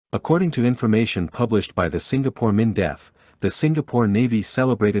According to information published by the Singapore MINDEF, the Singapore Navy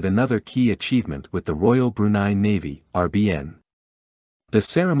celebrated another key achievement with the Royal Brunei Navy, RBN. The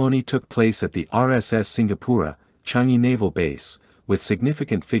ceremony took place at the RSS Singapura, Changi Naval Base, with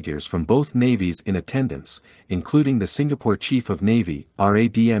significant figures from both navies in attendance, including the Singapore Chief of Navy,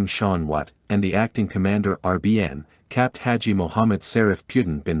 RADM Sean Watt, and the Acting Commander RBN, Capt. Haji Mohammed Sarif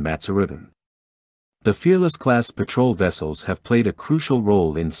Pudin bin Matsaruddin. The Fearless-class patrol vessels have played a crucial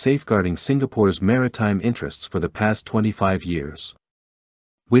role in safeguarding Singapore's maritime interests for the past 25 years.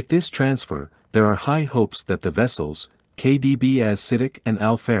 With this transfer, there are high hopes that the vessels, KDB-As Siddiq and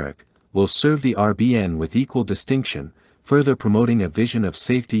Al Faruq, will serve the RBN with equal distinction, further promoting a vision of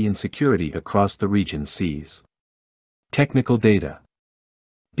safety and security across the region's seas. Technical data.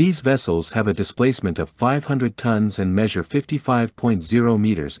 These vessels have a displacement of 500 tons and measure 55.0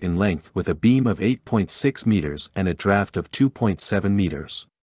 meters in length with a beam of 8.6 meters and a draft of 2.7 meters.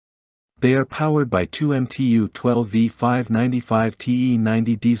 They are powered by two MTU 12V595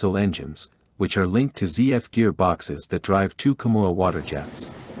 TE90 diesel engines, which are linked to ZF gearboxes that drive two Kamoa water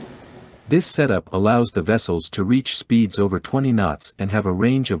jets. This setup allows the vessels to reach speeds over 20 knots and have a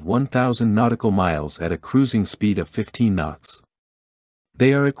range of 1,000 nautical miles at a cruising speed of 15 knots.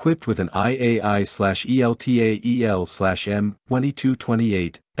 They are equipped with an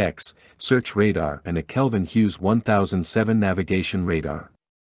IAI/ELTA-EL/M2228X search radar and a Kelvin Hughes 1007 navigation radar.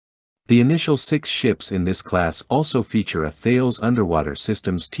 The initial 6 ships in this class also feature a Thales Underwater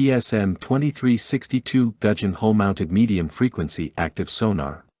Systems TSM-2362 gudgeon hull-mounted medium-frequency active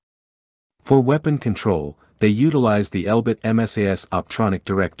sonar. For weapon control, they utilize the Elbit MSAS Optronic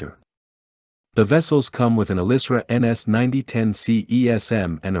Director. The vessels come with an Elisra NS-9010C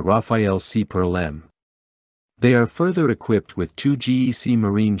ESM and a Rafael C. Pearl M. They are further equipped with two GEC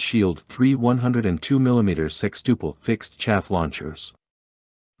Marine Shield 3 102mm sextuple fixed chaff launchers.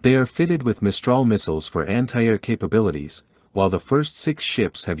 They are fitted with Mistral missiles for anti-air capabilities, while the first 6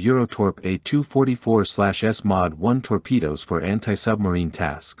 ships have Eurotorp A244/S Mod 1 torpedoes for anti-submarine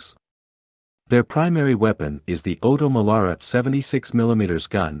tasks. Their primary weapon is the Oto Malara 76mm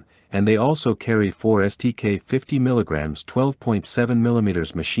gun, and they also carry 4 STK 50mm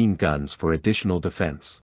 12.7mm machine guns for additional defense.